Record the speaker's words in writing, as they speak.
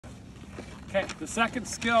Okay, the second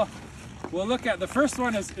skill we'll look at, the first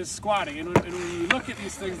one is squatting. And when you look at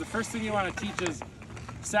these things, the first thing you want to teach is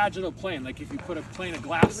sagittal plane, like if you put a plane of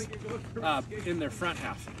glass in their front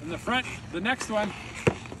half. In the front, the next one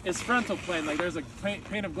is frontal plane, like there's a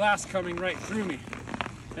pane of glass coming right through me.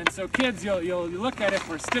 And so kids, you'll look at it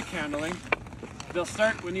for stick handling. They'll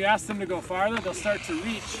start, when you ask them to go farther, they'll start to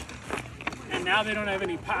reach. And now they don't have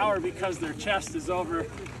any power because their chest is too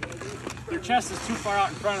far out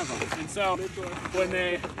in front of them. And so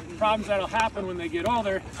problems that'll happen when they get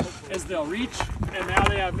older is they'll reach and now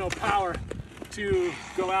they have no power to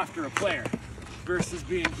go after a player versus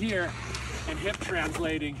being here and hip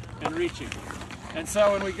translating and reaching. And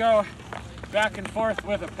so when we go back and forth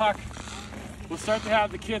with a puck, we'll start to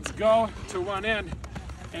have the kids go to one end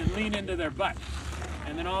and lean into their butt.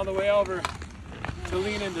 And then all the way over to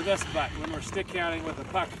lean into this butt when we're stick handling with a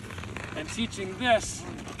puck. And teaching this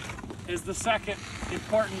is the second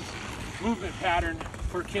important movement pattern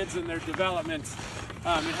for kids in their development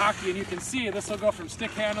in hockey. And you can see this will go from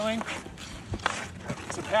stick handling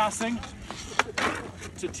to passing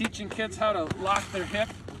to teaching kids how to lock their hip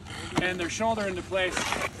and their shoulder into place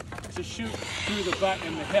to shoot through the butt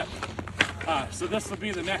and the hip. So this will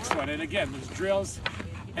be the next one. And again, there's drills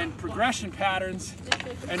and progression patterns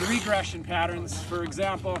and regression patterns. For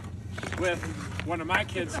example, with one of my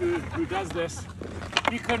kids who does this,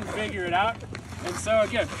 he couldn't figure it out. And so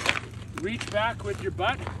again, reach back with your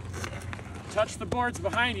butt, touch the boards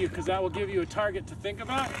behind you because that will give you a target to think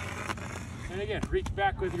about. And again, reach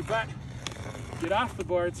back with your butt, get off the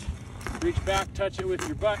boards, reach back, touch it with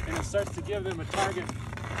your butt, and it starts to give them a target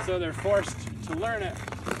so they're forced to learn it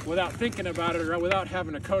without thinking about it or without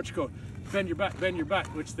having a coach go, bend your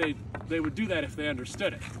butt, which they would do that if they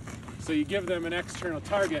understood it. So you give them an external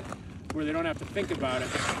target where they don't have to think about it,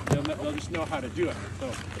 they'll just know how to do it.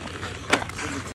 So.